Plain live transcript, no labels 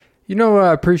You know what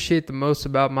I appreciate the most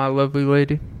about my lovely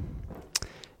lady?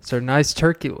 It's her nice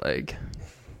turkey leg.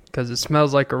 Because it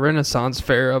smells like a Renaissance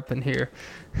fair up in here.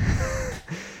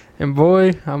 And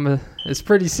boy, it's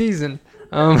pretty seasoned.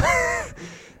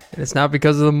 It's not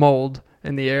because of the mold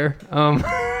in the air.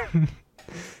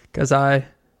 Because I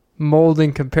mold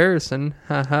in comparison.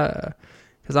 Because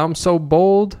I'm so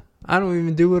bold, I don't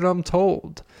even do what I'm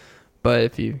told. But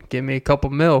if you give me a couple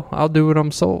mil, I'll do what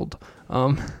I'm sold.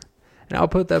 And I'll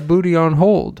put that booty on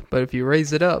hold. But if you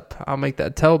raise it up, I'll make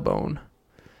that tailbone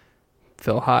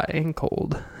feel hot and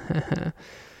cold.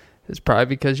 It's probably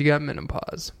because you got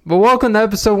menopause. But welcome to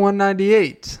episode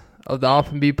 198 of the Off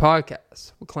and Beat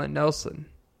podcast with Clint Nelson.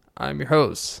 I'm your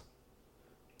host,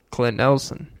 Clint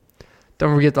Nelson.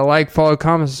 Don't forget to like, follow,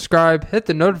 comment, subscribe, hit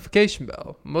the notification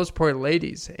bell. Most important,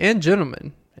 ladies and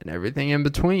gentlemen, and everything in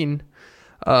between.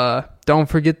 Don't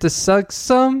forget to suck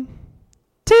some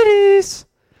titties.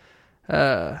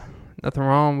 Nothing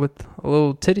wrong with a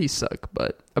little titty suck,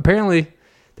 but apparently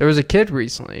there was a kid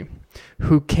recently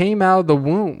who came out of the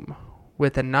womb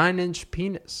with a 9-inch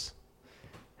penis.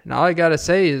 And all I gotta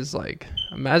say is, like,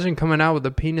 imagine coming out with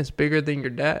a penis bigger than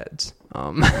your dad's.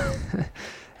 That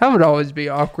would always be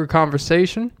an awkward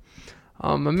conversation.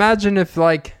 Imagine if,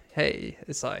 like, hey,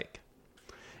 it's like,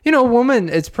 you know, woman,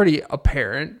 it's pretty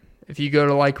apparent. If you go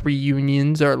to, like,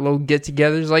 reunions or little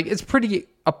get-togethers, like, it's pretty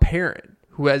apparent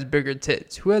who has bigger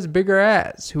tits, who has bigger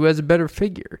ass, who has a better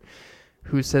figure,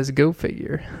 who says go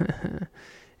figure,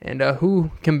 and who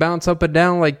can bounce up and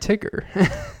down like Tigger.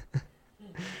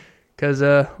 Because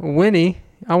Winnie,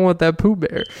 I want that Pooh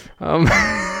Bear.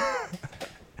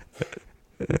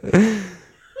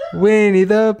 Winnie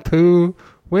the Pooh,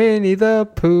 Winnie the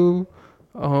Pooh.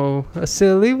 Oh, a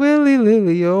silly willy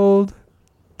lily old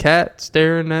cat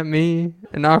staring at me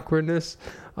in awkwardness.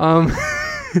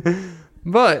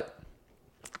 But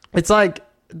it's like,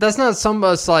 that's not some of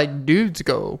us like dudes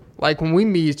go. Like when we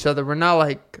meet each other, we're not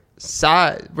like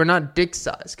size, we're not dick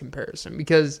size comparison,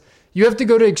 because you have to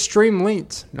go to extreme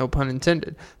lengths, no pun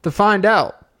intended, to find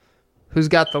out who's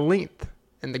got the length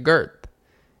and the girth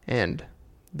and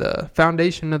the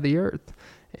foundation of the earth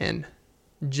and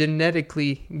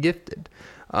genetically gifted.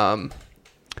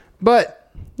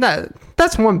 But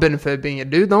that's one benefit of being a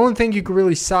dude. The only thing you can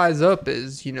really size up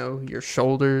is, you know, your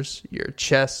shoulders, your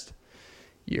chest,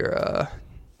 your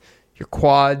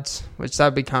quads, which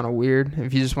that'd be kind of weird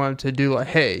if you just wanted to do like,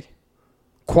 hey,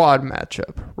 quad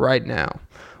matchup right now,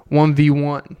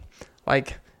 1v1.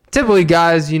 Like typically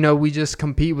guys, you know, we just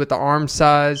compete with the arm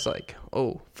size, like,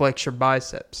 oh, flex your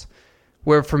biceps.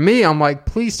 Where for me, I'm like,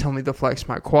 please tell me to flex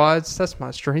my quads. That's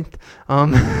my strength.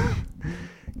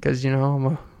 Because, you know, I'm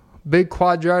a big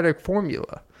quadratic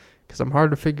formula. Because I'm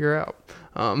hard to figure out.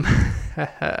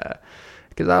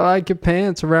 Because I like your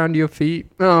pants around your feet.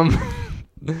 Oh,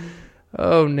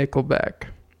 Nickelback.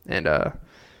 And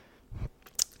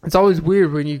it's always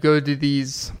weird when you go to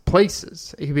these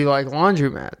places. It could be like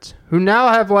laundromats, who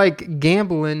now have like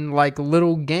gambling, like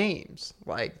little games.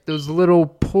 Like those little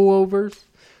pullovers.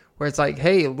 Where it's like,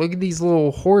 hey, look at these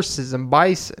little horses and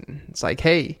bison. It's like,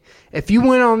 hey, if you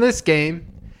win on this game,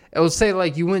 it will say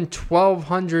like you win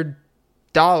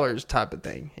 $1,200 type of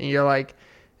thing. And you're like,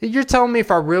 you're telling me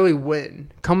if I really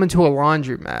win, come into a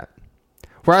laundromat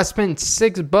where I spend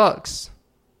 $6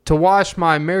 to wash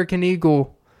my American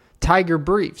Eagle Tiger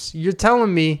briefs. You're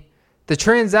telling me the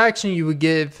transaction you would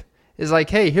give is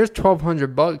like, hey, here's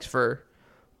 $1,200 for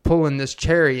pulling this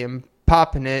cherry and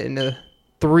popping it into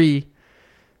 3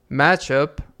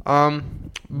 matchup.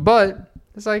 But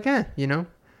it's like, you know,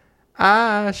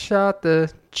 I shot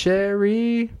the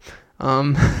cherry,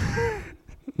 and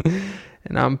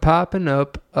I'm popping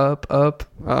up.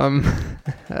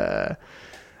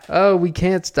 Oh, we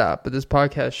can't stop, but this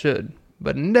podcast should,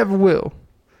 but it never will.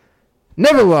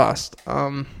 Never lost.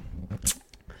 But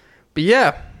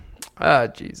yeah.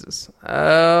 Jesus.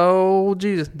 Oh,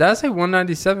 Jesus. Did I say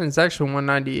 197? It's actually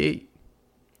 198.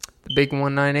 The big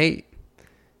 198.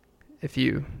 If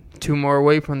you 2 more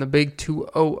away from the big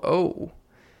 200.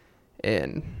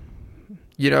 And,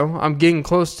 you know, I'm getting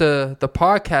close to the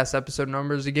podcast episode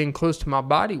numbers, getting close to my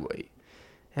body weight.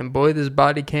 And boy, this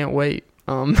body can't wait.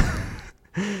 But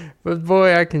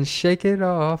boy, I can shake it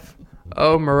off.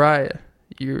 Oh, Mariah,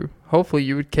 hopefully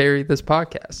you would carry this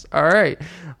podcast. All right.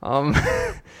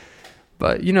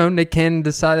 But, you know, Nick Cannon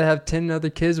decided to have 10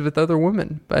 other kids with other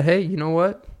women. But hey, you know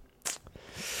what?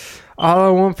 All I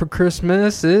want for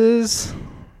Christmas is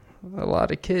a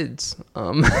lot of kids.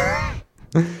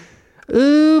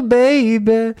 Ooh,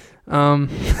 baby.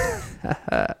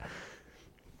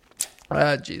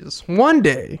 Jesus. One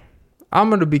day, I'm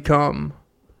going to become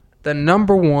the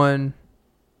number one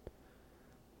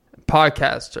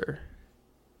podcaster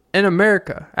in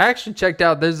America. I actually checked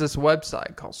out, there's this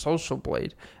website called Social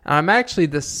Blade, and I'm actually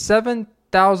the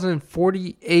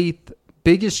 7,048th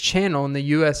biggest channel in the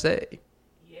USA.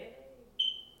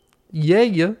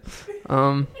 Yeah.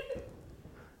 I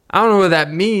don't know what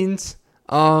that means.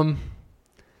 But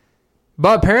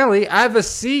apparently I have a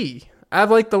C. I have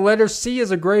like the letter C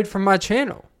as a grade for my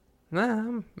channel.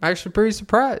 I'm actually pretty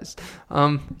surprised.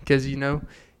 Because, you know,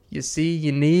 you see,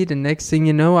 you need, and next thing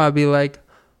you know, I'll be like,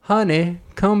 honey,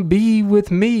 come be with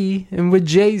me and with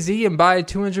Jay-Z and buy a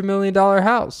 $200 million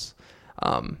house.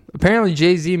 Apparently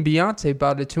Jay-Z and Beyonce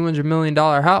bought a $200 million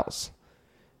house.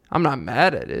 I'm not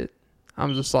mad at it.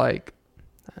 I'm just like,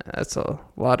 that's a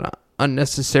lot of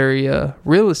unnecessary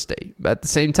real estate. But at the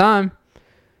same time,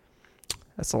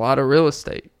 that's a lot of real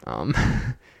estate.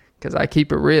 Because I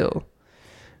keep it real.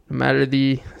 No matter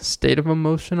the state of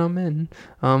emotion I'm in.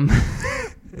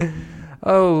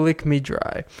 Oh, lick me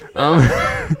dry.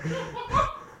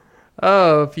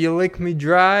 Oh, if you lick me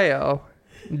dry, I'll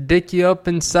dick you up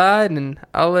inside and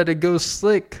I'll let it go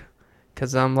slick.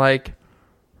 Because I'm like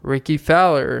Ricky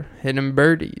Fowler hitting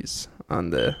birdies on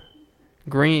the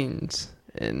greens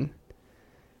in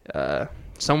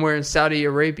somewhere in Saudi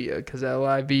Arabia because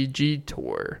LIVG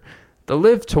tour. The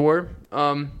Live tour,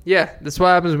 yeah, that's what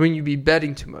happens when you be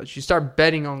betting too much. You start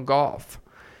betting on golf.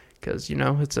 Because, you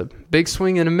know, it's a big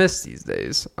swing and a miss these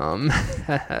days. And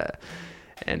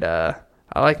I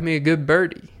like me a good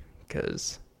birdie.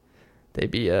 Because they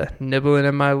be nibbling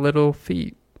at my little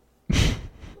feet.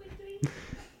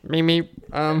 Me.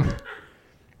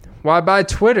 Why buy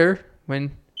Twitter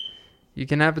when you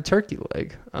can have a turkey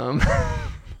leg?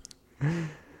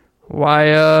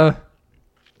 Why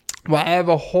have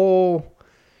a whole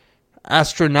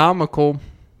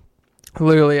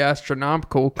literally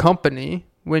astronomical company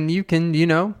when you can, you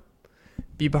know,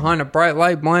 be behind a bright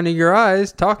light blinding your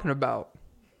eyes talking about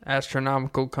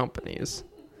astronomical companies.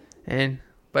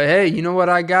 But hey, you know what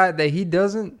I got that he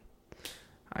doesn't?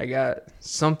 I got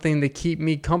something to keep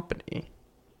me company.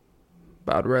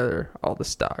 But I'd rather all the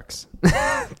stocks.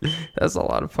 That's a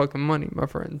lot of fucking money, my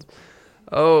friends.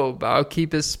 Oh, but I'll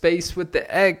keep his space with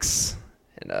the X.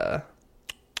 And,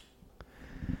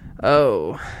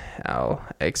 I'll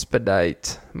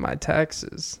expedite my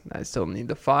taxes. I still need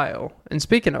to file. And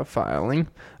speaking of filing,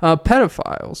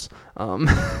 pedophiles.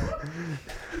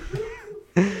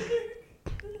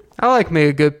 I like me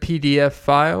a good PDF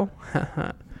file.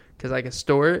 Because I can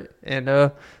store it. And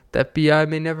the FBI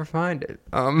may never find it.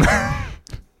 Oh,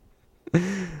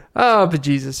 but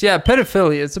Jesus. Yeah,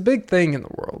 pedophilia. It's a big thing in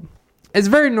the world. It's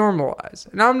very normalized.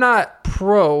 And I'm not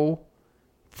pro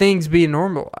things being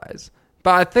normalized.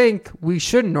 But I think we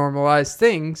should normalize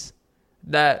things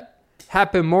that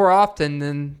happen more often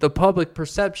than the public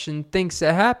perception thinks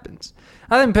it happens.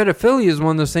 I think pedophilia is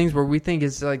one of those things where we think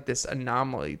it's like this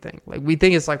anomaly thing. Like we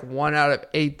think it's like 1 out of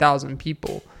 8,000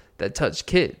 people that touch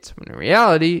kids. When in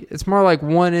reality, it's more like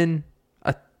 1 in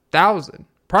 1,000.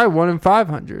 Probably 1 in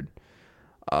 500.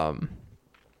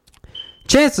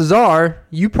 Chances are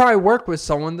you probably work with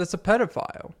someone that's a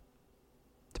pedophile.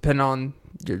 Depending on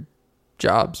your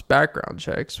job's background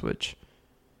checks, which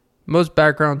most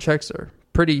background checks are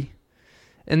pretty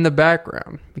in the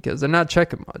background because they're not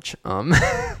checking much.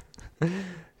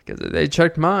 Because if they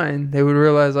checked mine, they would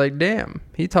realize, like, damn,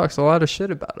 he talks a lot of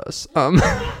shit about us. And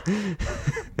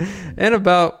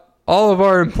about all of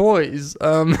our employees.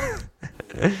 And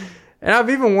I've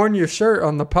even worn your shirt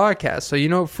on the podcast, so, you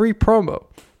know, free promo.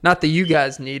 Not that you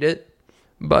guys need it,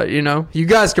 but, you know, you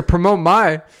guys could promote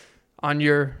on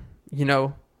your, you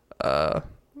know,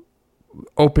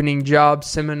 opening job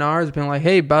seminars, being like,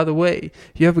 hey, by the way,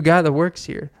 you have a guy that works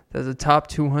here that's a top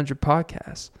 200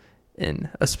 podcasts in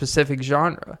a specific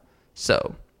genre.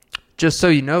 So, just so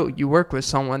you know, you work with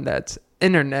someone that's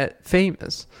internet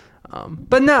famous.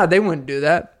 But no, they wouldn't do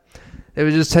that. They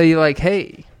would just tell you, like,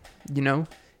 hey, you know,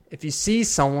 if you see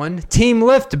someone, team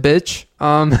lift, bitch.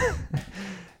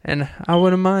 And I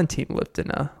wouldn't mind team lifting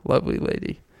a lovely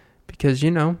lady because, you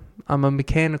know, I'm a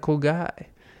mechanical guy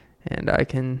and I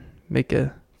can make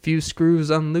a few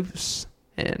screws unloose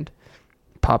and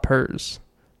pop hers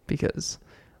because,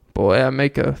 boy, I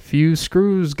make a few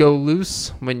screws go loose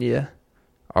when you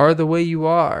are the way you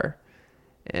are.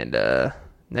 And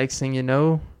next thing you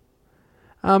know,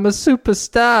 I'm a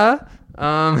superstar.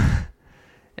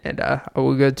 And I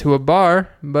will go to a bar,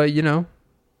 but, you know,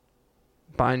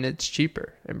 buying it's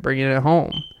cheaper and bringing it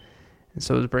home. And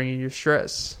so is bringing your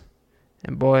stress.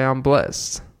 And boy, I'm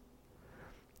blessed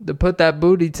to put that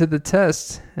booty to the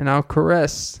test, and I'll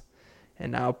caress,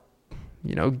 and I'll,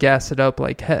 you know, gas it up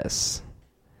like Hess.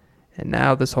 And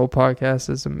now this whole podcast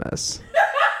is a mess.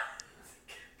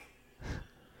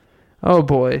 Oh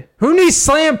boy. Who needs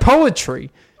slam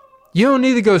poetry? You don't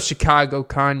need to go Chicago,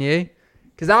 Kanye.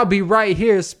 Because I'll be right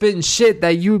here spitting shit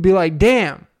that you would be like,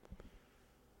 damn.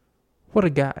 What a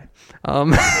guy.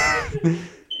 I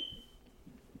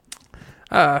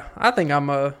think I'm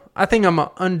an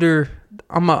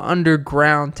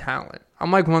underground talent.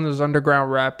 I'm like one of those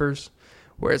underground rappers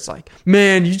where it's like,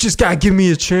 man, you just gotta give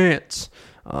me a chance.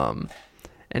 And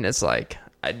it's like,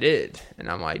 I did.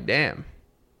 And I'm like, damn,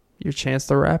 you're Chance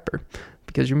the Rapper.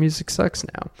 Because your music sucks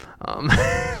now.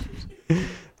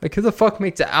 Like, who the fuck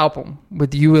makes an album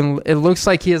with you? And it looks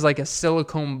like he has like a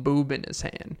silicone boob in his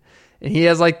hand. And he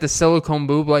has like the silicone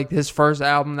boob, like his first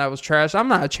album that was trash. I'm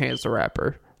not a Chance the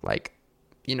Rapper, like,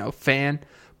 you know, fan.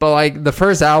 But like the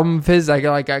first album of his, I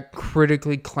got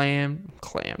critically clammed.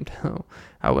 Oh,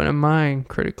 I wouldn't mind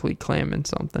critically clamming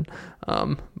something.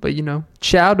 But you know,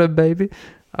 chowder, baby.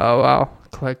 Oh wow,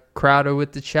 Crowder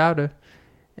with the chowder.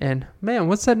 And man,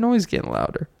 what's that noise getting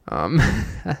louder?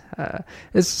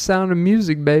 It's the sound of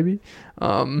music, baby.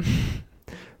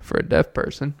 For a deaf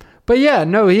person. But yeah,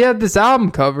 no, he had this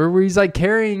album cover where he's like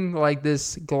carrying like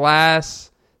this glass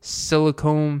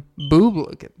silicone boob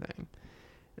looking thing.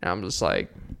 And I'm just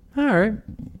like, all right.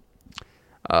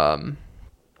 And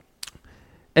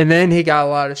then he got a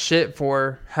lot of shit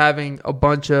for having a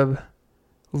bunch of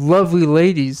lovely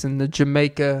ladies in the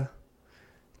Jamaica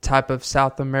type of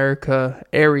South America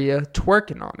area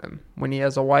twerking on him when he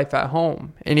has a wife at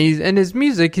home. And he's in his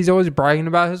music, he's always bragging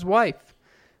about his wife.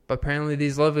 But apparently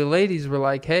these lovely ladies were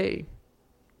like, hey,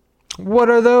 what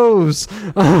are those?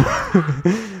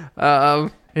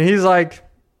 And he's like,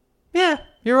 yeah,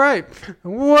 you're right.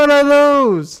 What are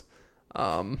those?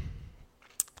 But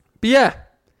yeah,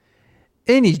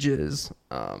 any jizz.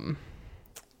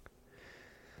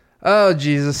 Oh,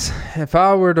 Jesus. If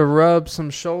I were to rub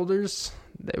some shoulders,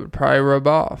 they would probably rub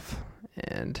off.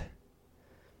 And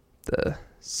the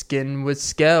skin would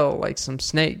scale like some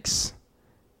snakes.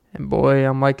 And boy,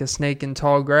 I'm like a snake in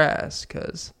tall grass,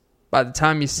 because by the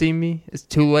time you see me, it's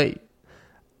too late.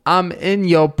 I'm in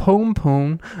your poom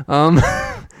poom.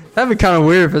 That'd be kind of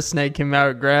weird if a snake came out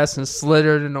of grass and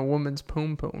slithered in a woman's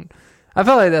poom poom. I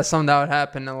feel like that's something that would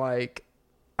happen in, like,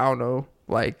 I don't know,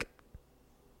 like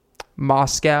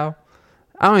Moscow.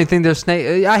 I don't even think there's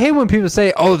snakes. I hate when people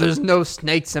say, oh, there's no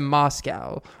snakes in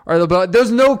Moscow. Or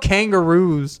there's no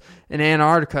kangaroos in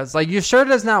Antarctica. It's like, you sure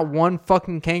there's not one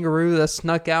fucking kangaroo that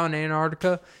snuck out in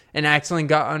Antarctica and accidentally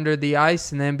got under the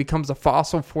ice and then becomes a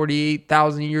fossil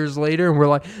 48,000 years later? And we're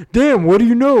like, damn, what do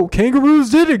you know?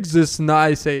 Kangaroos did exist in the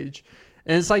Ice Age.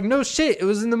 And it's like, no shit. It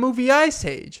was in the movie Ice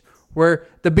Age, where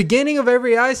the beginning of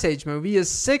every Ice Age movie is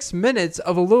 6 minutes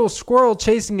of a little squirrel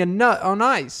chasing a nut on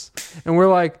ice. And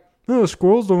we're like, no,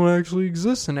 squirrels don't actually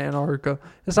exist in Antarctica.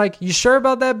 It's like, you sure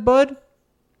about that, bud?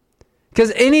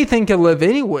 Because anything can live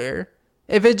anywhere.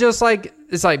 If it just like,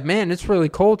 it's like, man, it's really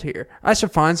cold here. I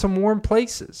should find some warm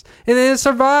places. And then it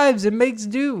survives. It makes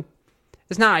do.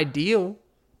 It's not ideal.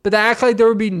 But to act like there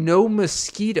would be no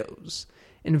mosquitoes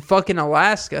in fucking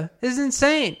Alaska is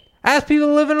insane. Ask people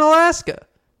who live in Alaska.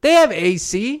 They have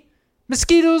AC.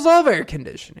 Mosquitoes love air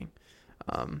conditioning.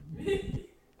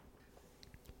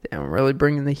 Damn, I'm really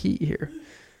bringing the heat here.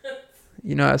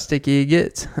 You know how sticky it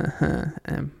gets.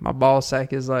 And my ball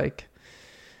sack is like,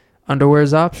 underwear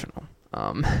is optional.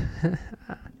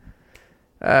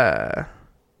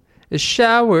 It's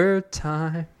shower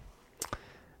time.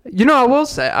 You know, I will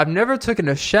say, I've never taken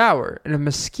a shower and a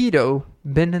mosquito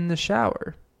been in the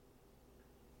shower.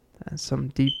 That's some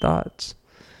deep thoughts.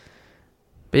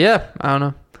 But yeah, I don't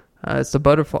know. It's the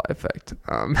butterfly effect.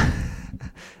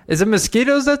 Is it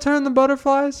mosquitoes that turn the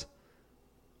butterflies?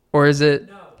 Or is it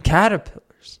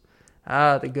caterpillars?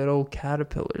 Ah, the good old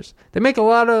caterpillars. They make a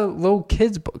lot of little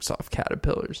kids' books off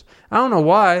caterpillars. I don't know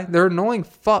why. They're annoying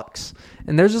fucks.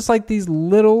 And they're just like these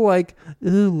little, like,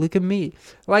 ooh, look at me.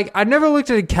 Like, I never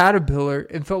looked at a caterpillar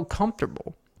and felt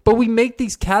comfortable. But we make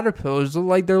these caterpillars look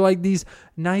like they're like these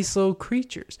nice little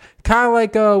creatures. Kind of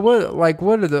like,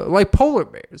 what are the, like polar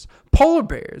bears. Polar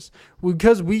bears,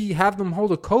 because we have them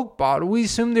hold a Coke bottle, we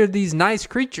assume they're these nice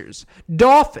creatures.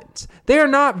 Dolphins, they are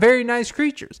not very nice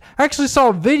creatures. I actually saw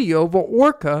a video of an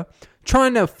orca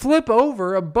trying to flip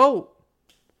over a boat.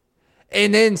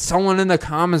 And then someone in the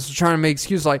comments was trying to make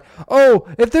excuses like, oh,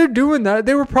 if they're doing that,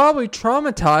 they were probably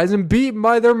traumatized and beaten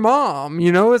by their mom.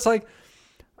 You know, it's like,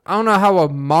 I don't know how a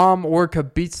mom orca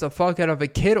beats the fuck out of a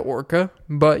kid orca,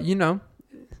 but, you know,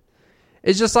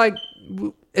 it's just like,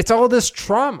 it's all this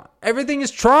trauma. Everything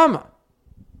is trauma.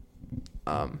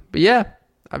 But yeah,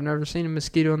 I've never seen a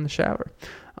mosquito in the shower.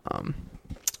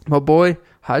 But boy,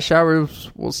 hot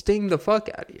showers will sting the fuck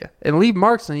out of you and leave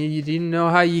marks on you you didn't know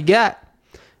how you got.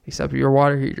 except your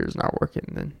water heater is not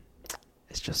working, then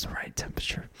it's just the right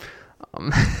temperature.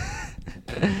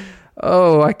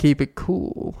 Oh, I keep it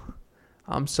cool.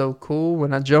 I'm so cool.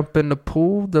 When I jump in the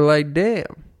pool, they're like,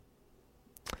 damn,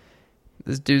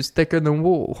 this dude's thicker than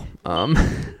wool.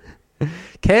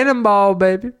 Cannonball,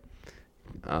 baby.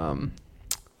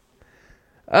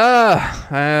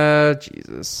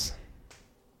 Jesus.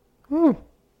 Whew.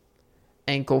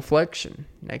 Ankle flexion.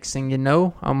 Next thing you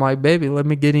know, I'm like, baby, let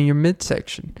me get in your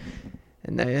midsection.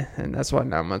 And that's why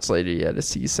 9 months later you had a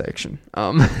C-section.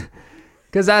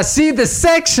 Because I see the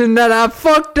section that I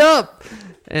fucked up.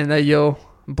 And that you'll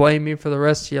blame me for the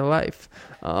rest of your life.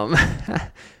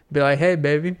 Be like, hey,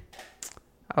 baby,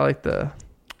 I like the...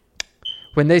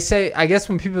 When they say, I guess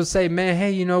when people say, man,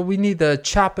 hey, you know, we need to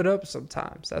chop it up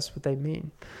sometimes. That's what they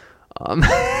mean.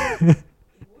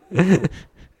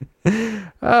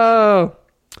 Oh,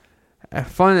 a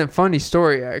funny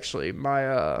story, actually.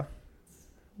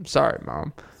 Sorry,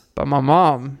 Mom. But my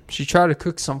mom, she tried to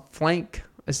cook some flank.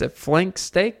 Is it flank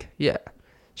steak? Yeah.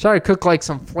 She tried to cook like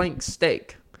some flank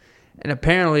steak. And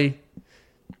apparently,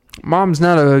 Mom's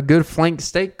not a good flank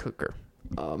steak cooker.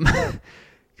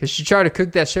 Because she tried to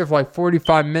cook that shit for like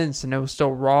 45 minutes and it was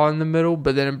still raw in the middle,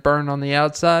 but then it burned on the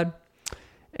outside.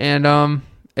 And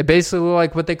it basically looked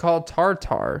like what they call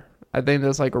tartare. I think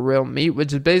that's like a real meat,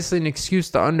 which is basically an excuse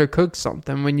to undercook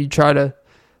something when you try to...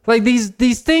 Like these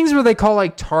things where they call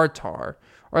like tartare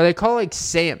or they call like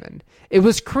salmon. It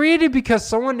was created because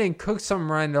someone didn't cook something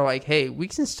right and they're like, hey, we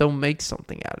can still make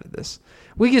something out of this.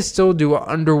 We can still do an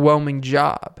underwhelming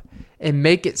job and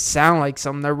make it sound like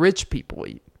something that rich people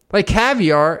eat. Like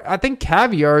caviar, I think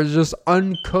caviar is just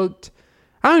uncooked.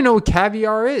 I don't even know what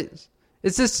caviar is.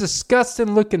 It's this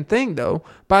disgusting looking thing though.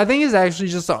 But I think it's actually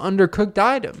just an undercooked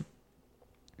item.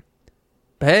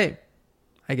 But hey,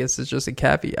 I guess it's just a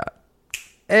caveat.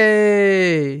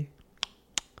 Hey.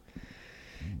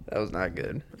 That was not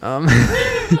good.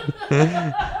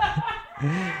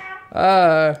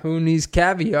 Who needs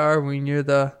caviar when you're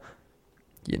the,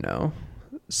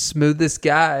 smoothest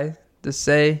guy to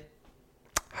say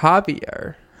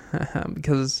Javier?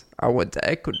 Because I went to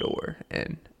Ecuador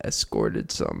and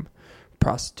escorted some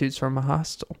prostitutes from a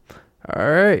hostel. All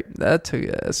right, that took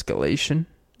an escalation.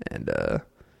 And,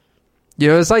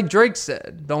 it's like Drake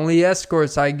said, the only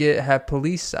escorts I get have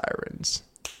police sirens.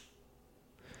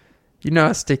 You know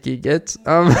how sticky it gets.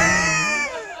 I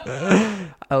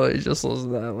literally just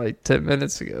listened to that like 10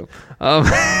 minutes ago.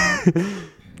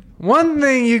 One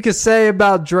thing you could say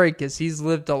about Drake is he's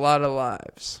lived a lot of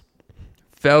lives.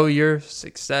 Failure,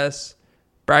 success,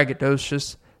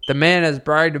 braggadocious. The man has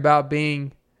bragged about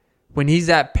being, when he's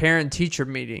at parent-teacher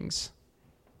meetings,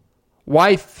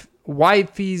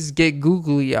 wifeys get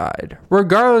googly-eyed,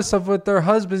 regardless of what their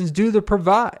husbands do to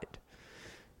provide.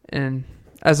 And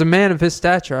as a man of his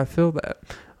stature, I feel that.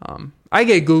 I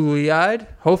get googly-eyed.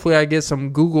 Hopefully I get some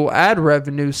Google ad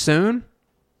revenue soon.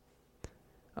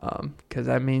 Because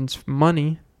that means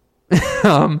money.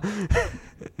 I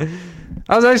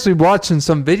was actually watching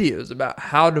some videos about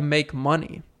how to make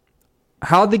money.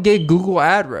 How to get Google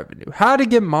ad revenue. How to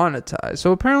get monetized.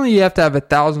 So apparently you have to have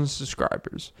 1,000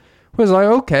 subscribers. I was like,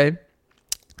 okay,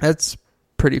 that's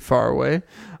pretty far away.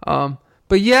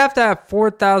 But you have to have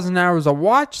 4,000 hours of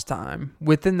watch time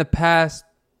within the past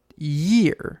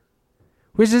year,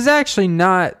 which is actually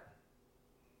not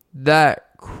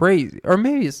that crazy. Or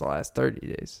maybe it's the last 30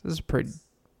 days. This is a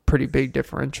pretty big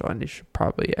differential, and you should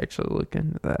probably actually look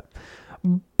into that.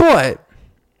 But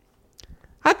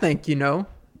I think,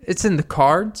 it's in the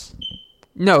cards.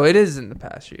 No, it is in the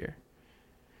past year.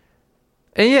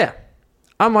 And yeah,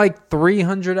 I'm like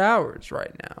 300 hours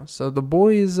right now. So the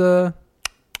boy is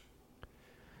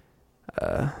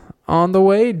on the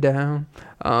way down.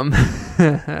 But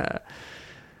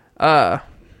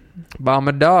I'm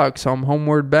a dog, so I'm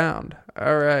homeward bound.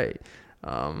 All right.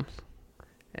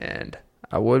 And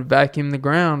I would vacuum the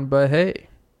ground, but hey,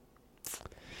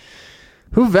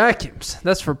 who vacuums?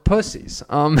 That's for pussies.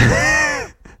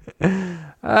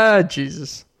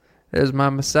 Jesus. There's my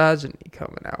misogyny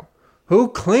coming out. Who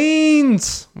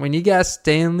cleans when you got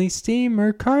Stanley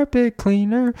Steamer carpet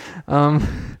cleaner?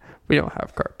 We don't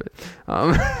have carpet.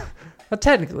 Well,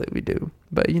 technically we do,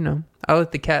 but I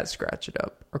let the cat scratch it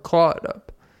up or claw it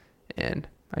up, and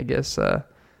I guess I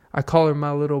call her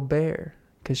my little bear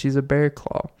because she's a bear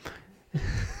claw.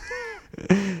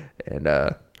 And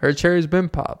her cherry's been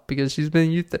popped because she's been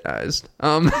euthanized.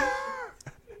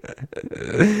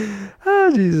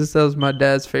 Oh Jesus, that was my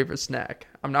dad's favorite snack.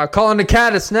 I'm not calling the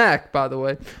cat a snack, by the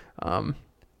way.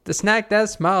 The snack that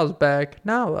smiles back,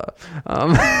 Nala.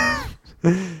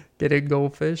 Get a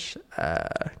goldfish.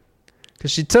 Because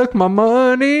she took my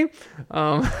money.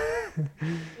 Because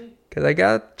I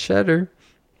got cheddar.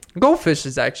 Goldfish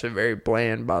is actually very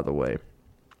bland, by the way.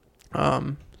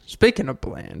 Speaking of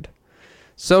bland.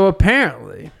 So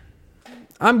apparently,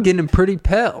 I'm getting pretty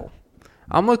pale.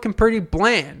 I'm looking pretty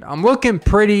bland. I'm looking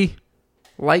pretty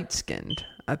light-skinned.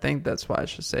 I think that's what I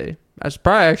should say. That's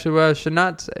probably actually what I should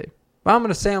not say. But I'm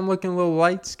going to say I'm looking a little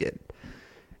light-skinned.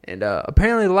 And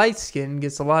apparently light skin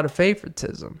gets a lot of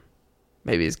favoritism.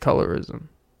 Maybe it's colorism.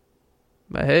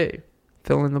 But hey,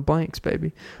 fill in the blanks,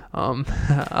 baby.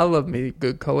 I love me a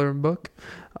good coloring book.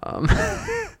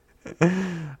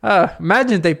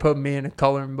 Imagine if they put me in a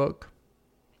coloring book.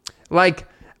 Like,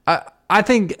 I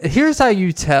think, here's how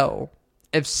you tell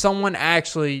if someone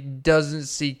actually doesn't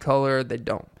see color or they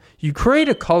don't. You create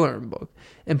a coloring book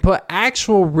and put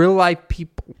actual real life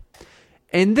people.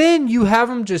 And then you have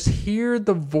them just hear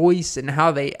the voice and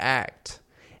how they act.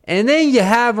 And then you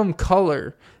have them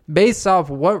color based off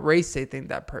what race they think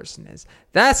that person is.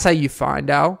 That's how you find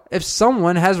out if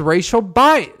someone has racial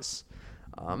bias.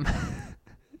 I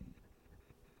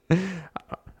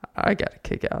got a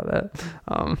kick out of that.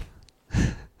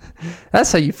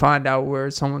 That's how you find out where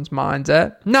someone's mind's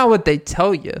at. Not what they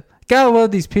tell you. Gotta love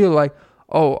these people like,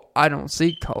 oh, I don't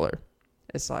see color.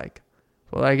 It's like,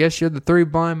 well, I guess you're the three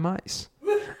blind mice.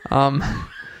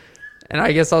 And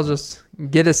I guess I'll just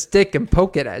get a stick and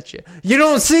poke it at you. You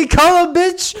don't see color,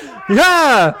 bitch?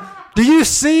 Yeah. Do you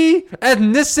see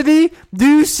ethnicity? Do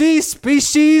you see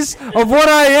species of what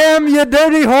I am, you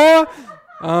dirty whore?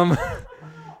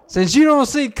 Since you don't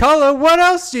see color, what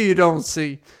else do you don't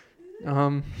see?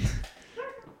 Blind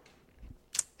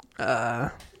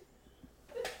eye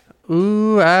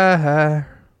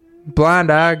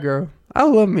girl. I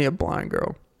love me a blind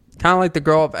girl. Kind of like the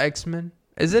girl of X-Men.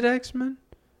 Is it X-Men?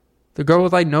 The girl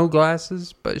with like no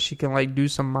glasses, but she can like do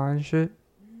some mind shit.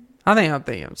 I think I'm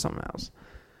thinking of something else.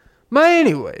 But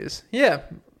anyways, yeah.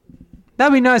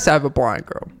 That'd be nice to have a blind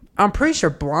girl. I'm pretty sure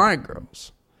blind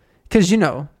girls, because you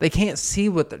know, they can't see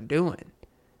what they're doing.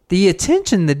 The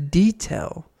attention, the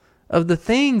detail of the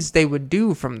things they would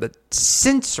do from the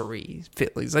sensory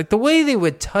feelings, like the way they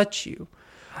would touch you,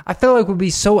 I feel like would be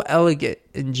so elegant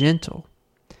and gentle.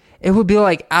 It would be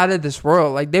like out of this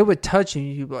world. Like they would touch you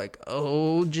and you'd be like,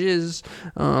 oh, jizz.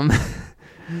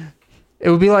 It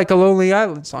would be like a Lonely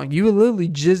Island song. You would literally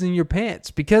jizz in your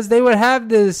pants because they would have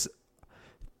this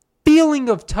feeling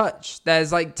of touch that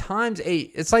is like times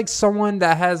 8. It's like someone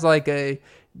that has like a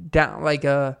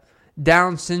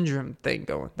Down syndrome thing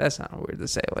going. That's not weird to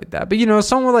say it like that. But you know,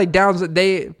 someone like Down's,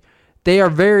 they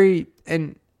are very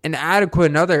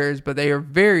inadequate in other areas, but they are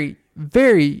very,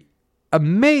 very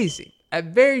amazing at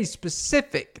very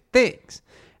specific things.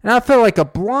 And I feel like a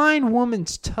blind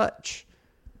woman's touch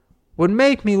would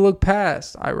make me look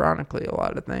past, ironically, a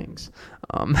lot of things.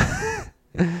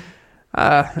 If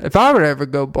I would ever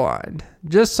go blind,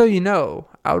 just so you know,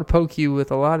 I would poke you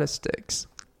with a lot of sticks.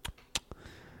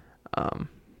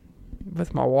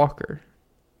 With my walker.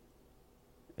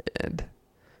 And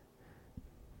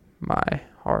my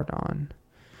heart on.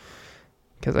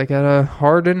 Because I got a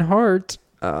hardened heart.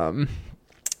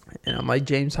 And I'm like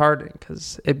James Harden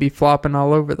because it'd be flopping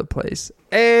all over the place.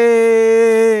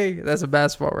 Hey! That's a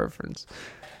basketball reference.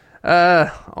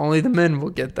 Only the men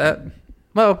will get that.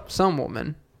 Well, some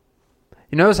women.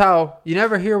 You notice how you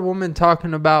never hear women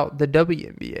talking about the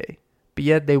WNBA, but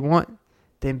yet they want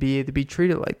the NBA to be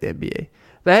treated like the NBA.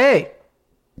 But hey,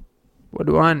 what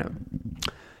do I know?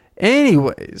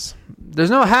 Anyways, there's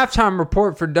no halftime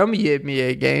report for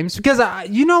WNBA games because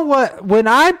you know what? When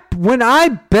I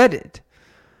betted,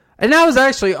 and that was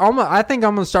actually almost, I think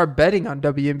I'm gonna start betting on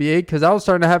WNBA because I was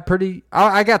starting to have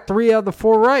I got 3 out of the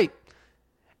 4 right.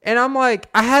 And I'm like,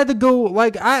 I had to go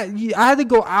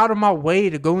out of my way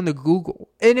to go into Google.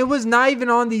 And it was not even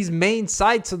on these main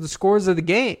sites of the scores of the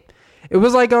game. It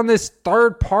was like on this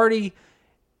third-party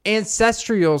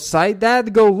ancestral site that I had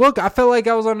to go look. I felt like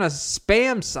I was on a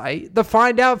spam site to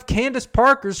find out if Candace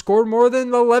Parker scored more than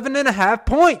 11.5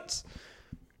 points.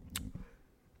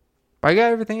 I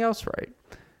got everything else right.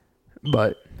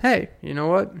 But, hey, you know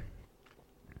what?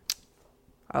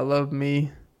 I love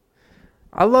me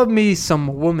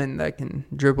some woman that can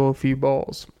dribble a few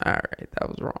balls. Alright, that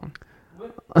was wrong.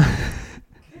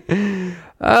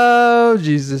 Oh,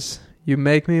 Jesus. You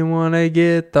make me want to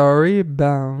get the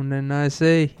rebound. And I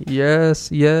say,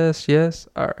 yes, yes, yes.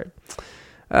 Alright.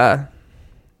 Yeah,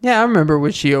 I remember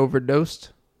when she overdosed.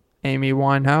 Amy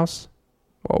Winehouse.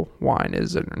 Well, wine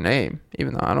isn't her name.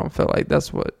 Even though I don't feel like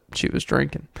that's what she was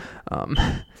drinking.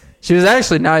 She was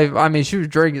actually not even, I mean, she was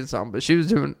drinking something, but she was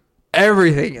doing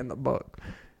everything in the book.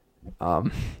 A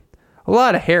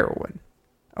lot of heroin,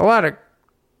 a lot of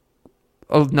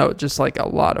Oh, no, just like a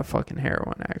lot of fucking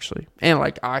heroin, actually. And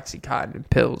like Oxycontin and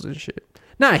pills and shit.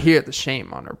 Not here to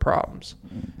shame on her problems.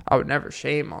 I would never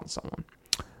shame on someone.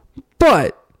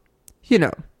 But, you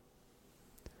know,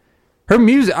 her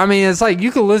music, I mean, it's like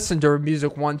you could listen to her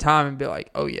music one time and be like,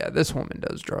 oh yeah, this woman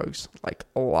does drugs. Like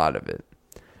a lot of it.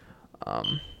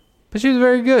 But she was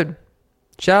very good.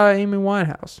 Shout out Amy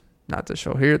Winehouse. Not that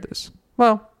she'll hear this.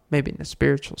 Well, maybe in a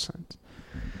spiritual sense.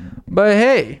 But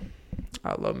hey,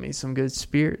 I love me some good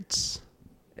spirits.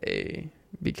 Hey,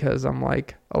 because I'm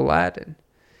like Aladdin.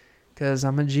 Because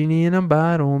I'm a genie in a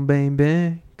bottle,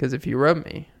 baby. Because if you rub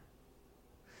me,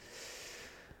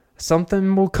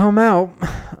 something will come out.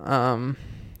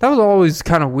 That was always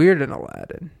kind of weird in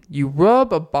Aladdin. You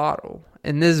rub a bottle,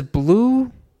 and this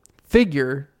blue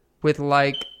figure with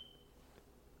like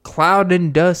cloud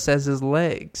and dust as his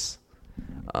legs.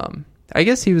 I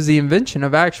guess he was the invention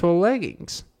of actual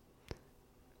leggings.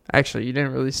 Actually, you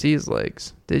didn't really see his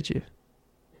legs, did you?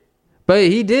 But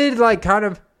he did like kind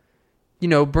of, you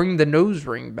know, bring the nose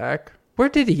ring back. Where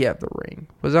did he have the ring?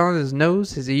 Was it on his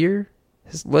nose, his ear,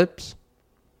 his lips?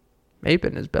 Maybe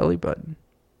in his belly button.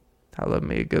 I love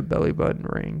me a good belly button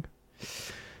ring.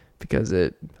 Because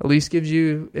it at least gives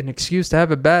you an excuse to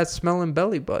have a bad smelling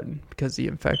belly button. Because of the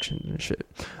infections and shit.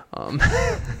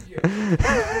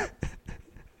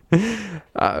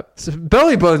 So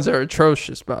belly buttons are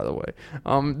atrocious, by the way.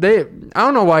 I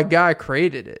don't know why Guy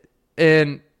created it.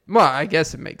 And, well, I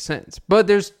guess it makes sense. But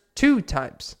there's two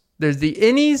types. There's the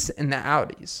innies and the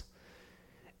outies.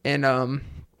 And,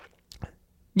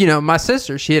 you know, my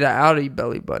sister, she had an outie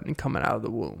belly button coming out of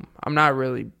the womb. I'm not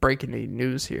really breaking any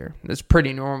news here. It's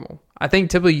pretty normal. I think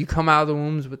typically you come out of the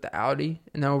wombs with the outie,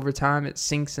 and then over time it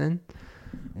sinks in.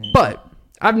 But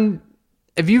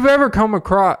if you've ever come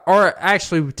across, or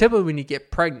actually typically when you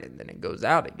get pregnant, then it goes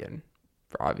out again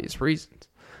for obvious reasons.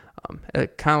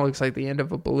 It kind of looks like the end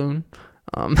of a balloon.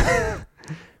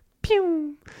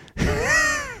 Pew.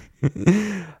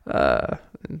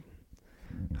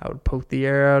 I would poke the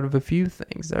air out of a few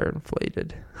things that are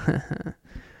inflated.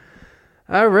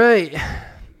 All right.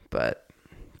 But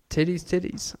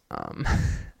titties.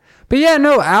 But yeah,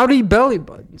 no, outie belly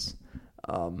buttons.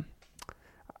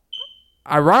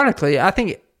 Ironically, I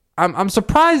think I'm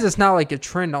surprised it's not like a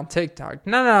trend on TikTok.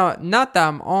 No, not that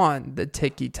I'm on the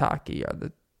tiki-taki or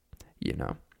the, you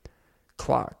know,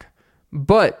 clock.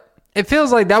 But it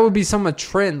feels like that would be some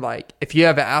trend. Like if you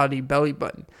have an outie belly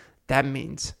button, that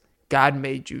means God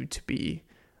made you to be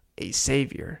a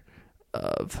savior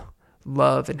of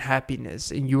love and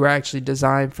happiness. And you were actually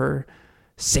designed for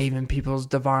saving people's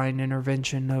divine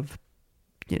intervention of,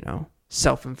 you know,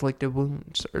 self-inflicted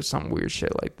wounds or some weird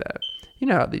shit like that. You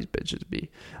know how these bitches be.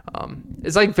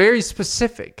 It's like very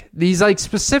specific. These like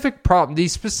specific problems,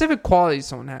 these specific qualities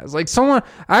someone has. Like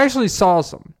I actually saw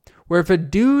some where if a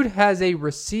dude has a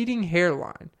receding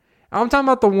hairline, I'm talking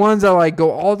about the ones that like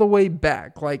go all the way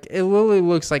back. Like it literally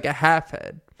looks like a half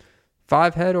head.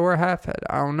 5 head or a half head.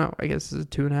 I don't know. I guess it's a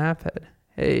 2.5 head.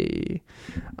 Hey.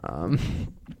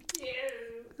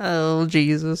 Oh,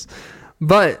 Jesus.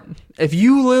 But if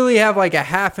you literally have like a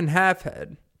half and half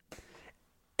head,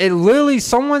 it literally,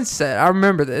 someone said, I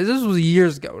remember this was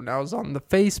years ago, and I was on the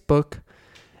Facebook,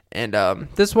 and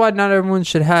this is why not everyone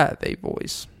should have a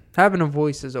voice. Having a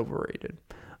voice is overrated.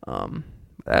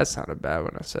 That sounded bad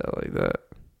when I said it like that.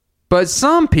 But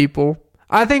some people,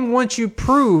 I think once you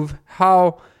prove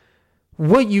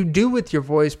what you do with your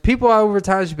voice, people over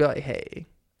time should be like, hey,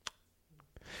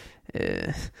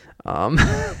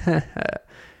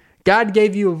 God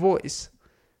gave you a voice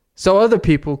so other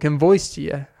people can voice to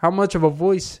you how much of a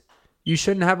voice you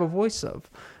shouldn't have a voice of.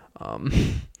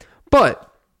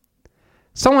 But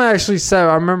someone actually said,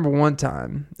 I remember one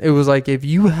time, it was like if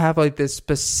you have like this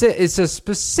it's a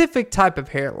specific type of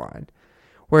hairline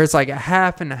where it's like a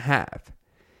half and a half.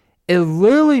 It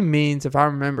literally means, if I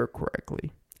remember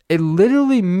correctly, it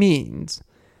literally means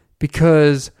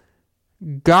because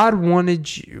God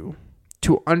wanted you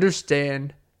to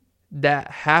understand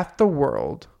that half the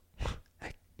world,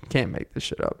 I can't make this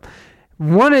shit up,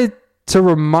 wanted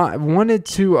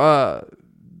to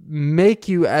make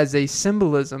you as a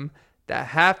symbolism that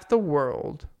half the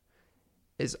world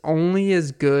is only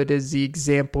as good as the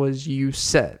example as you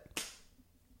set.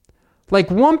 Like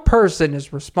one person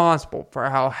is responsible for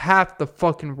how half the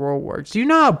fucking world works. Do you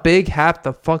know how big half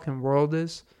the fucking world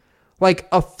is? Like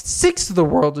a sixth of the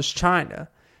world is China.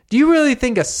 Do you really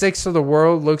think a sixth of the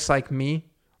world looks like me?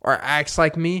 Or acts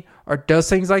like me? Or does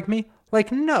things like me?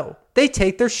 Like, no. They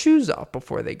take their shoes off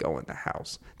before they go in the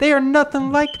house. They are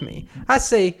nothing like me. I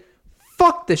say,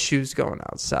 fuck the shoes going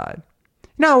outside.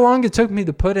 You know how long it took me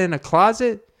to put in a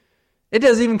closet? It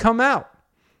doesn't even come out.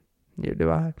 Neither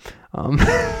do I.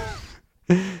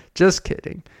 Just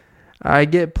kidding. I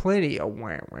get plenty of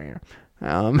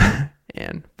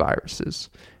and viruses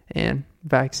and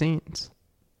vaccines.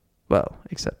 Well,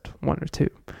 except one or two.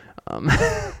 I'm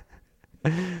a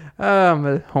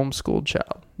homeschooled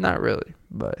child. Not really,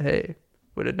 but hey,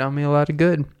 would have done me a lot of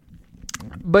good.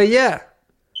 But yeah,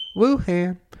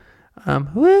 Wuhan.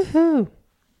 Woohoo.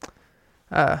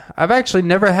 I've actually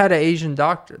never had an Asian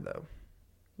doctor though.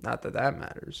 Not that that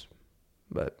matters,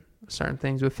 but certain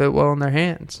things would fit well in their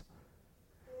hands.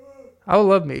 I would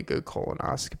love me a good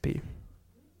colonoscopy.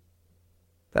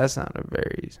 That sounded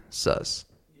very sus.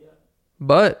 Yeah.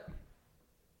 But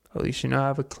at least you know I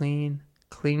have a clean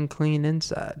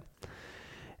inside.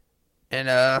 And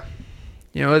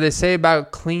you know what they say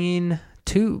about clean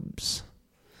tubes?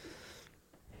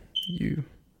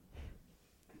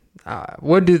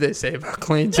 What do they say about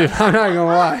clean tubes? I'm not gonna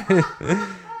lie.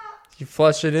 You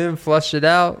flush it in, flush it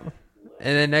out,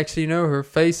 and then next thing you know, her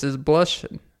face is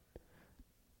blushing.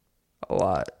 A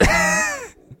lot.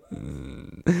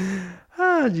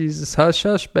 Oh, Jesus. Hush,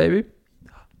 hush, baby.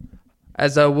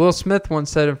 As Will Smith once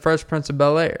said in Fresh Prince of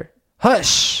Bel-Air,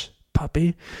 hush,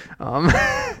 puppy.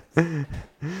 I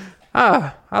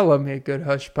love me a good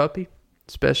hush puppy,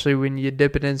 especially when you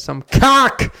dip it in some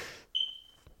cocktail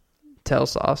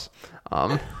sauce.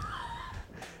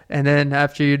 And then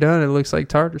after you're done, it looks like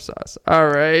tartar sauce. All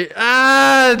right.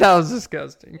 That was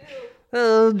disgusting.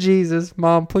 Oh, Jesus.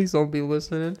 Mom, please don't be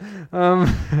listening.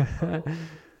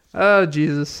 Oh,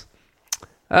 Jesus.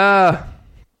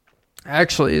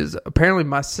 Actually, is apparently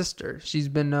my sister. She's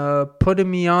been putting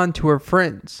me on to her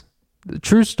friends. The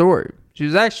true story. She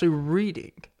was actually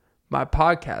reading my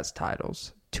podcast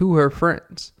titles to her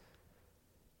friends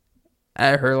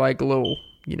at her like little,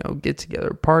 get together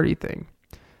party thing.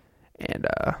 And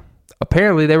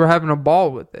apparently they were having a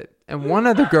ball with it. And one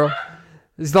of the girls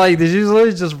is like, she's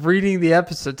literally just reading the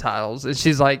episode titles. And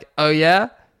she's like, oh yeah?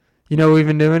 You know what we've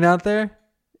been doing out there?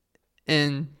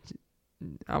 And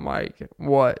I'm like,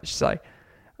 what? She's like,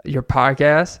 your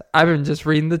podcast? I've been just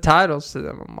reading the titles to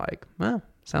them. I'm like, well,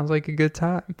 sounds like a good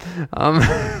time.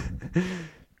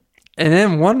 And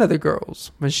then one of the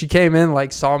girls, when she came in,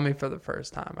 like saw me for the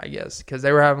first time, I guess, because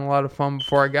they were having a lot of fun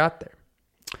before I got there.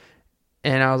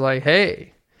 And I was like,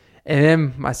 hey. And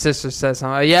then my sister said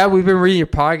something like, yeah, we've been reading your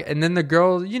podcast. And then the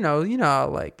girl, you know how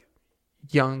like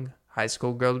young high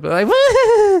school girls be like,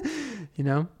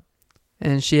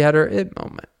 and she had her it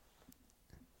moment,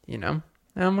 And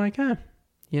I'm like, I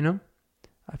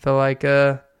feel like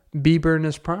Bieber in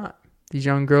his prime. These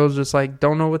young girls just like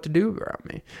don't know what to do around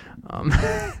me.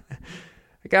 I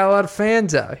got a lot of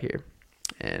fans out here,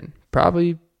 and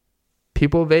probably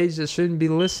people of age that shouldn't be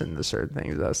listening to certain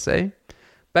things I say.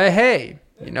 But hey,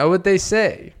 you know what they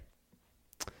say.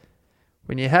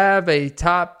 When you have a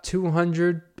top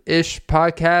 200-ish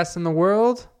podcast in the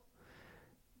world,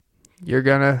 you're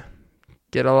going to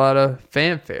get a lot of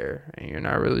fanfare, and you're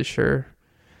not really sure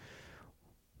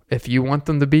if you want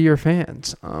them to be your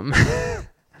fans.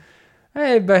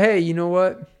 Hey, you know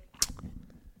what?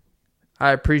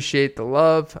 I appreciate the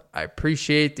love. I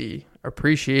appreciate the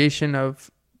appreciation of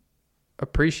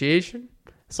appreciation.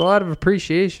 It's a lot of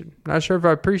appreciation. Not sure if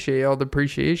I appreciate all the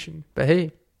appreciation, but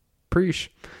hey,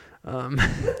 preach. I'm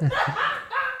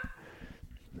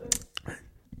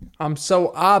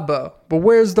so Abba, but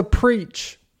where's the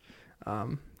preach?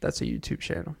 That's a YouTube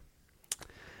channel.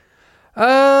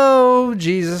 Oh,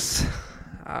 Jesus.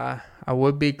 I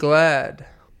would be glad.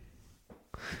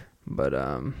 But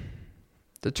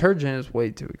detergent is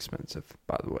way too expensive,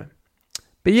 by the way.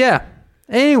 But yeah,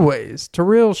 anyways, to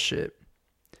real shit.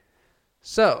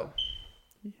 So,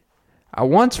 I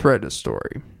once read a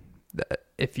story that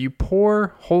if you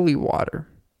pour holy water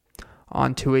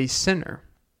onto a sinner,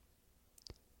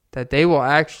 that they will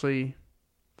actually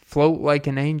float like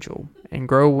an angel and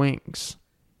grow wings.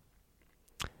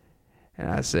 And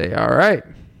I say, all right,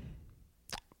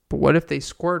 but what if they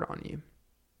squirt on you?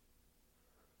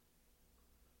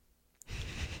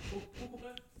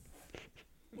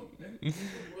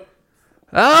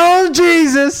 Oh,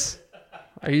 Jesus!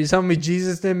 Are you telling me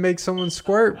Jesus didn't make someone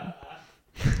squirt?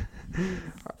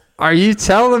 Are you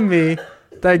telling me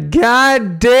that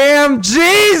goddamn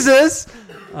Jesus?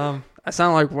 I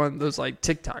sound like one of those like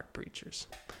TikTok preachers.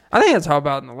 I think I talked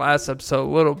about in the last episode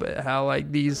a little bit how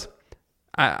like these.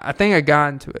 I think I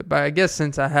got into it, but I guess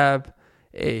since I have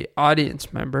a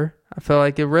audience member, I feel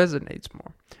like it resonates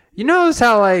more. You notice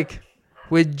how like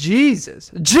with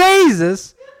Jesus.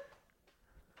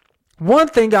 One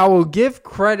thing I will give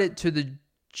credit to the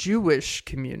Jewish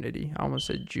community. I almost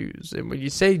said Jews. And when you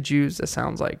say Jews, that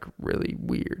sounds like really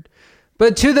weird.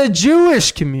 But to the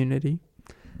Jewish community,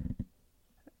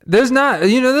 there's not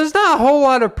a whole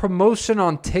lot of promotion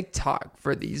on TikTok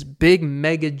for these big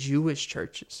mega Jewish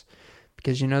churches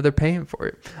because they're paying for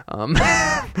it.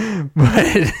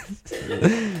 But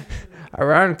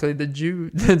ironically, the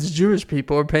Jewish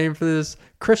people are paying for this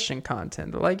Christian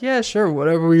content. They're like, yeah, sure,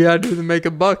 whatever we gotta do to make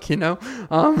a buck,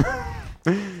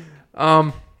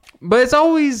 But it's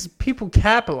always people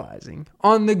capitalizing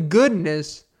on the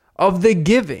goodness of the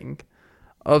giving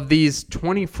of these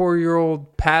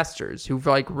 24-year-old pastors who've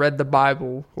read the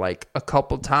Bible a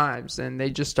couple times, and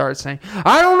they just start saying,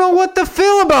 I don't know what to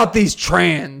feel about these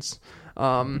trans.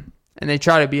 And they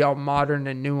try to be all modern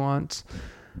and nuanced.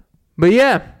 But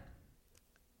yeah,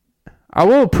 I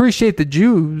will appreciate the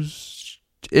Jewish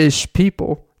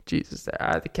people. Jesus, I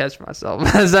have to catch myself.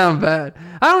 That sounds bad.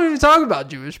 I don't even talk about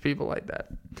Jewish people like that.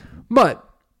 But,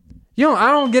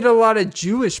 I don't get a lot of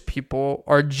Jewish people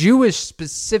or Jewish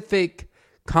specific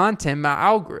content in my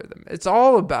algorithm. It's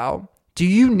all about, do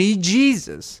you need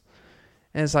Jesus?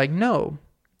 And it's like, no.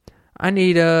 I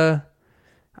need a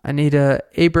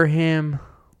Abraham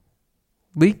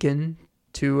Lincoln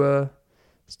to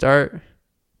start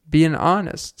being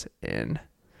honest and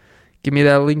give me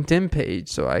that LinkedIn page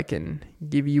so I can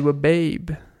give you a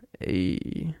babe.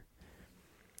 Abe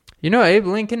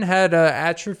Lincoln had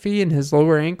atrophy in his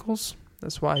lower ankles.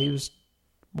 That's why he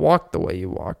walked the way he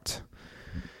walked.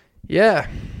 Yeah.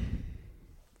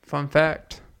 Fun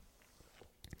fact.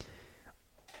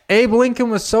 Abe Lincoln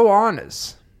was so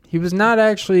honest. He was not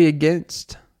actually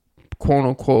against, quote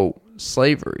unquote,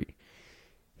 slavery.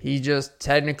 He just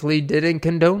technically didn't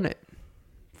condone it.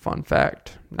 Fun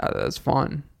fact. Not that it's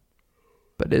fun,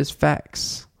 but it's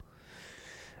facts.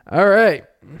 All right.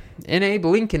 And Abe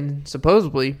Lincoln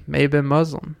supposedly may have been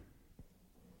Muslim.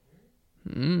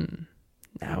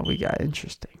 Now we got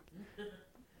interesting.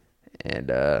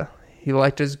 And he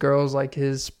liked his girls like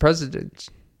his president's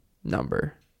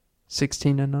number,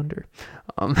 16 and under.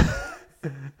 I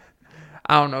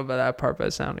don't know about that part, but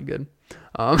it sounded good.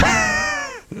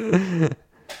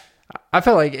 I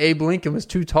felt like Abe Lincoln was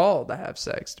too tall to have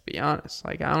sex, to be honest.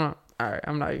 I don't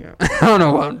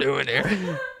know what I'm doing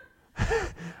here.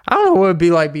 I don't know what it'd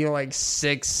be like being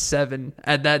 6'7"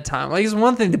 at that time. It's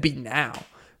one thing to be now,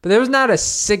 but there was not a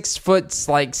 6 foot,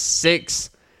 6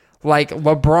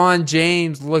 LeBron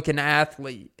James looking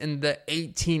athlete in the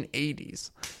 1880s.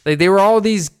 They were all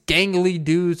these gangly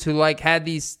dudes who had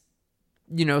these,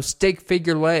 stick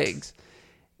figure legs,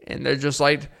 and they're just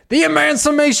the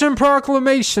Emancipation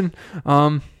Proclamation.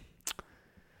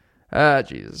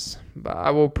 Jesus, but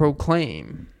I will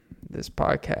proclaim this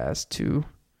podcast to.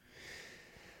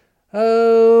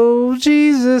 Oh,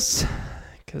 Jesus.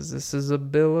 Because this is a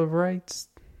Bill of Rights.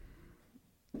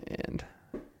 And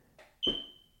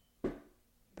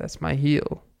that's my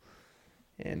heel.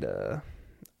 And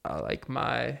I like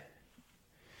my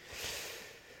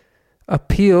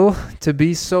appeal to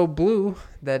be so blue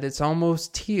that it's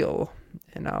almost teal.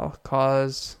 And I'll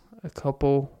cause a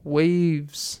couple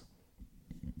waves.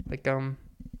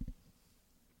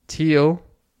 Teal.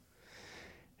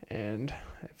 And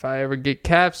if I ever get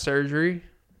calf surgery,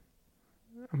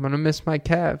 I'm going to miss my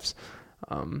calves.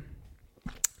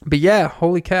 But yeah,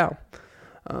 holy cow.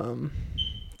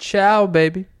 Ciao,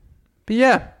 baby. But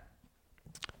yeah.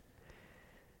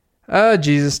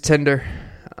 Jesus, Tinder.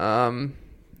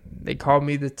 They call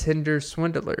me the Tinder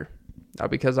swindler. Not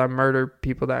because I murder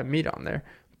people that I meet on there,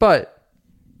 but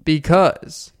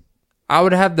because I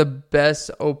would have the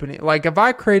best opening. If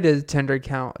I created a Tinder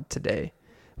account today,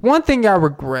 one thing I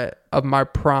regret of my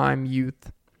prime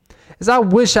youth is I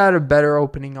wish I had a better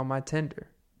opening on my Tinder.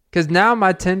 Because now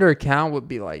my Tinder account would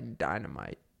be like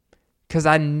dynamite. Because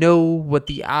I know what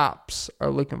the ops are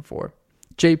looking for.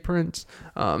 Jay Prince.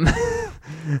 I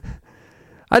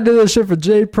did that shit for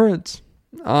Jay Prince.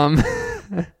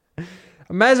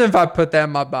 Imagine if I put that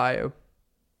in my bio.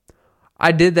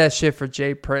 I did that shit for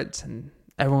Jay Prince, and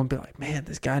everyone would be like, man,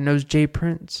 this guy knows Jay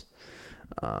Prince.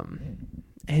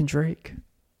 And Drake.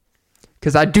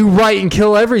 Because I do right and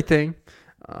kill everything.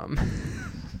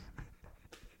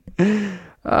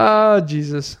 Oh,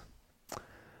 Jesus.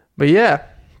 But yeah.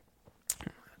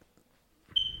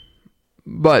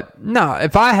 But no,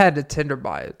 if I had a Tinder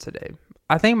bio today,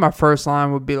 I think my first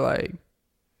line would be like,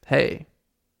 hey,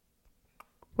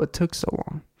 what took so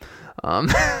long?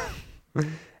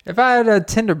 If I had a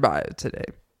Tinder bio today,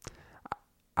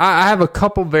 I have a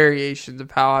couple variations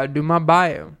of how I do my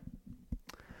bio.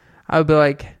 I would be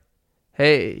like,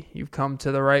 hey, you've come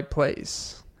to the right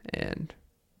place. And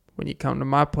when you come to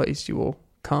my place, you will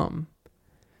come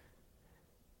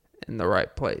in the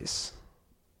right place.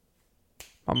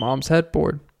 My mom's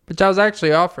headboard, which I was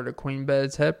actually offered a queen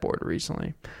bed's headboard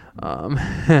recently. I'm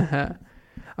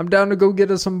I'm down to go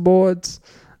get us some boards.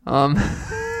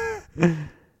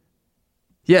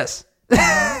 Yes.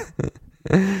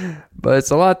 But it's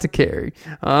a lot to carry.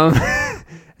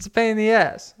 It's a pain in the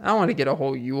ass. I don't want to get a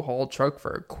whole U-Haul truck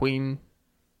for a queen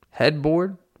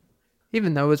headboard,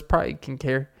 even though it's probably can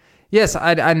carry. Yes,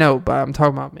 I know, but I'm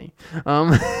talking about me.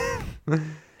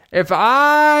 If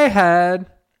I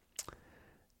had...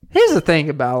 Here's the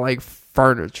thing about, like,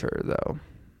 furniture, though.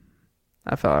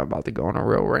 I feel like I'm about to go on a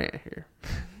real rant here.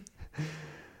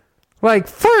 Like,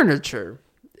 furniture.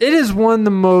 It is one of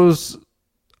the most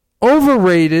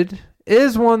overrated. It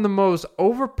is one of the most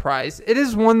overpriced. It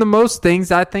is one of the most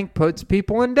things I think puts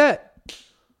people in debt.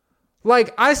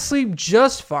 Like, I sleep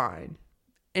just fine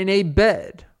in a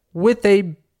bed with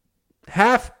a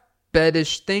half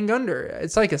bedish thing under it.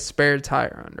 It's like a spare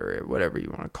tire under it, whatever you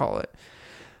want to call it.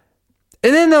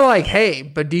 And then they're like, hey,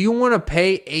 but do you want to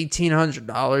pay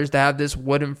 $1,800 to have this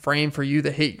wooden frame for you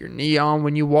to hit your knee on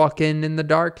when you walk in the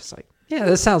dark? It's like, yeah,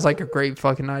 that sounds like a great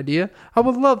fucking idea. I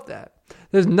would love that.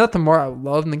 There's nothing more I would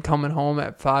love than coming home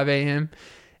at 5 a.m.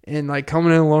 and like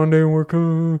coming in a long day and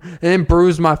working and then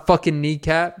bruise my fucking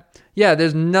kneecap. Yeah,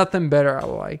 there's nothing better I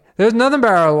like. There's nothing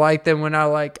better I like than when I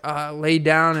like lay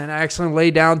down and I actually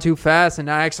lay down too fast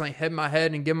and I actually hit my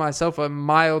head and give myself a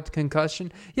mild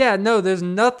concussion. Yeah, no, there's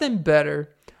nothing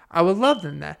better I would love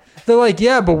than that. They're like,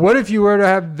 yeah, but what if you were to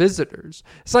have visitors?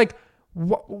 It's like,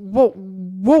 what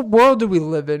world do we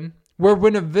live in where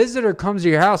when a visitor comes to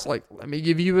your house, like, let me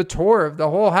give you a tour of the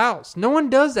whole house. No one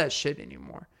does that shit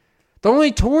anymore. The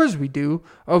only tours we do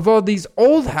of all these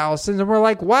old houses and we're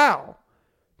like, wow.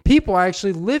 People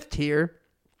actually lived here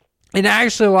and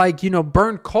actually like,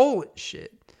 burned coal and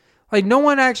shit. Like no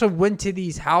one actually went to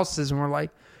these houses and were like,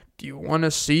 do you want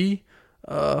to see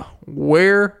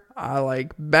where I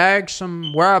like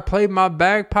where I played my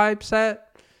bagpipes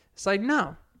at? It's like,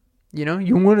 no.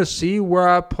 You want to see where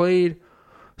I played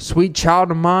Sweet Child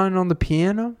of Mine on the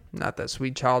piano? Not that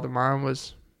Sweet Child of Mine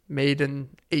was made in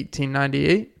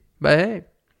 1898, but hey,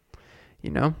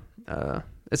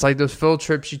 it's like those field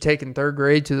trips you take in third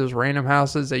grade to those random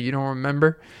houses that you don't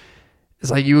remember.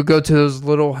 It's like you would go to those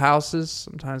little houses,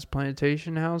 sometimes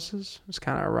plantation houses. It's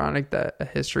kind of ironic that a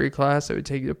history class, they would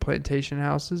take you to plantation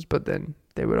houses, but then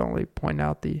they would only point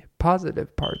out the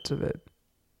positive parts of it.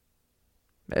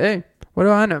 Hey, what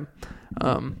do I know?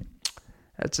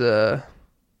 That's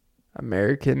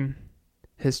American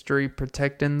history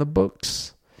protecting the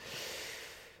books.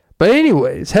 But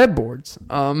anyways, headboards.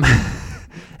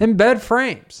 And bed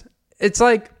frames. It's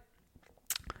like,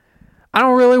 I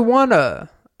don't really want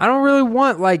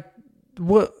like,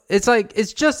 what, it's like,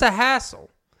 it's just a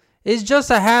hassle. It's just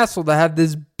a hassle to have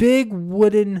this big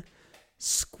wooden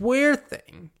square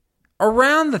thing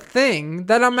around the thing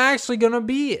that I'm actually going to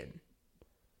be in.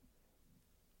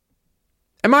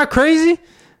 Am I crazy?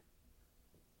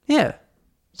 Yeah.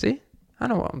 See? I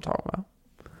know what I'm talking about.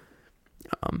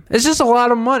 It's just a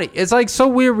lot of money. It's like so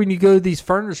weird when you go to these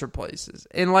furniture places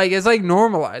and like it's like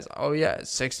normalized. Oh yeah,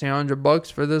 it's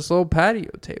 $1,600 for this little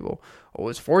patio table. Oh,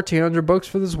 it's $1,400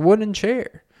 for this wooden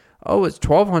chair. Oh, it's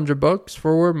 $1,200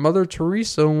 for where Mother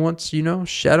Teresa wants,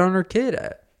 shat on her kid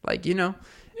at. Like,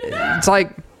 it's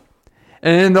like,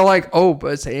 and then they're like, oh,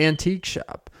 but it's an antique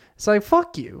shop. It's like,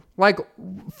 fuck you. Like,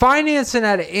 financing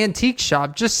at an antique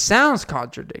shop just sounds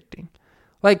contradicting.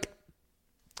 Like,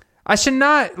 I should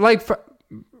not, like,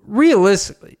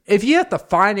 realistically, if you have to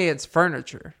finance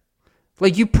furniture,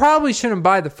 like, you probably shouldn't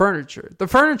buy the furniture. The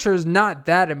furniture is not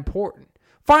that important.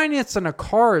 Financing a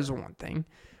car is one thing.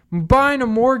 Buying a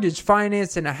mortgage,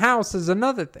 financing a house is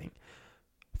another thing.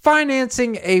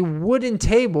 Financing a wooden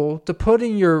table to put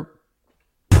in your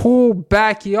pool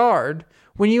backyard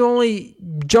when you only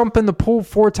jump in the pool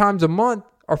 4 times a month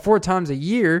or 4 times a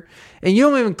year, and you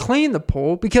don't even clean the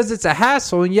pool because it's a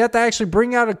hassle, and you have to actually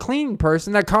bring out a cleaning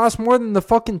person that costs more than the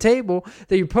fucking table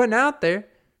that you're putting out there.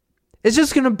 It's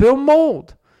just going to build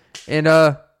mold and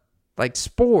like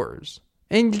spores,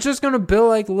 and you're just going to build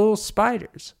like little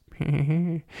spiders.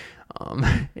 Itsy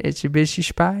bitchy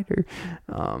spider.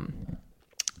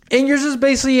 And you're just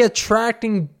basically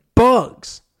attracting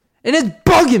bugs, and it's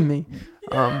bugging me.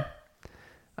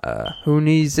 Who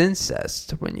needs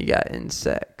incest when you got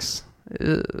insects?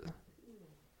 Ugh.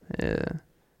 Yeah.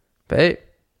 But hey,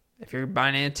 if you're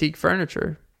buying antique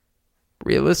furniture,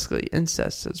 realistically,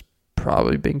 incest has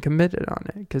probably been committed on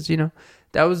it. Because,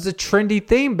 that was the trendy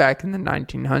thing back in the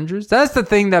 1900s. That's the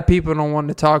thing that people don't want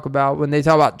to talk about when they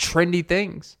talk about trendy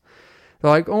things.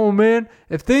 They're like, oh man,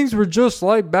 if things were just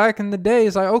like back in the day,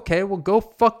 it's like, okay, well go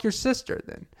fuck your sister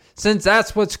then. Since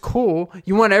that's what's cool,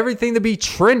 you want everything to be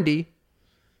trendy.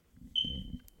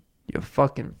 You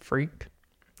fucking freak.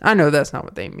 I know that's not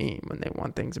what they mean when they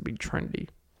want things to be trendy,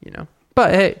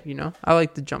 But hey, I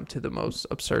like to jump to the most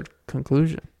absurd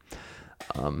conclusion.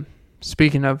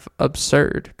 Speaking of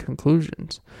absurd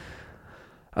conclusions.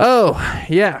 Oh,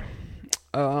 yeah.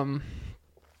 But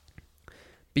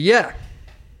yeah.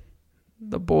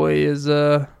 The boy is,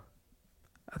 I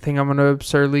think I'm going to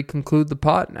absurdly conclude the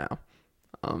pod now.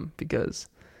 Because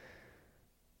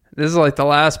this is like the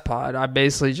last pod. I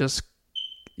basically just,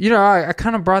 I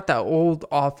kind of brought that old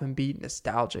off and beat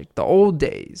nostalgic. The old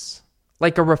days.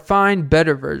 Like a refined,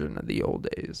 better version of the old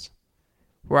days.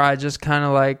 Where I just kind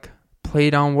of like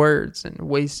played on words and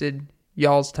wasted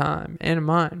y'all's time and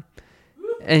mine.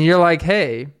 And you're like,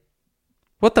 hey,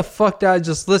 what the fuck did I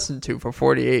just listen to for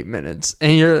 48 minutes?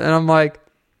 And I'm like,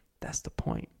 that's the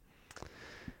point.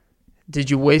 Did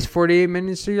you waste 48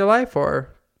 minutes of your life?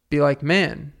 Or be like,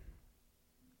 man,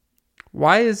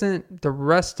 why isn't the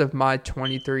rest of my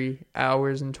 23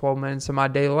 hours and 12 minutes of my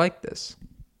day like this?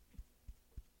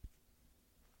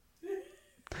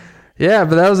 Yeah,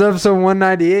 but that was episode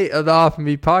 198 of the Off and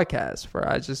Me podcast, where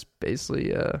I just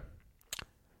basically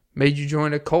made you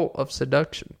join a cult of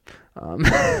seduction.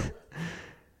 Because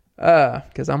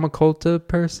I'm a cult of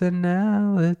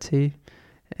personality.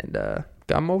 And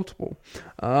got multiple.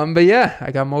 But yeah,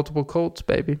 I got multiple cults,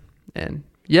 baby. And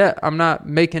yeah, I'm not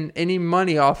making any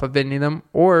money off of any of them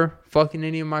or fucking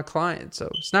any of my clients. So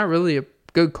it's not really a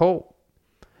good cult.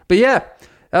 But yeah,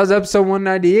 that was episode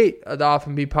 198 of the Off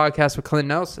and Me podcast with Clint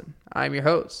Nelson. I'm your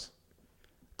host,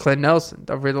 Clint Nelson.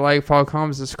 Don't forget to like, follow,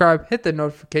 comment, subscribe. Hit the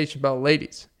notification bell,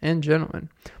 ladies and gentlemen.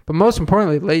 But most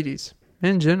importantly, ladies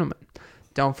and gentlemen,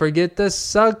 don't forget to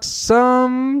suck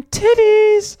some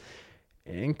titties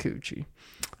and coochie.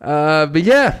 But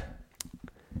yeah,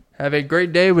 have a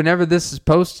great day whenever this is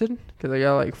posted. Because I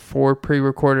got like 4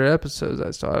 pre-recorded episodes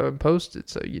I still haven't posted.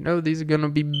 So these are going to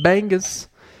be bangers.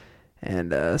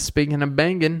 And speaking of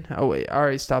banging, oh wait, I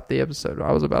already stopped the episode.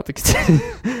 I was about to continue.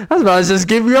 I was about to just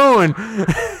keep going.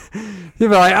 You'd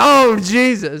be like, oh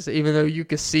Jesus, even though you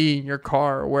could see in your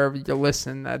car or wherever you're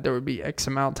listening that there would be X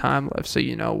amount of time left, so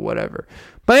whatever.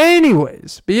 But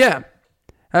anyways, yeah,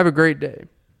 have a great day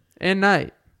and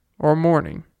night or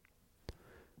morning.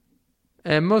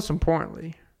 And most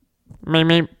importantly,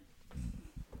 meep.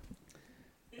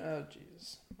 Oh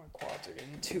Jesus, my quads are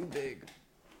getting too big.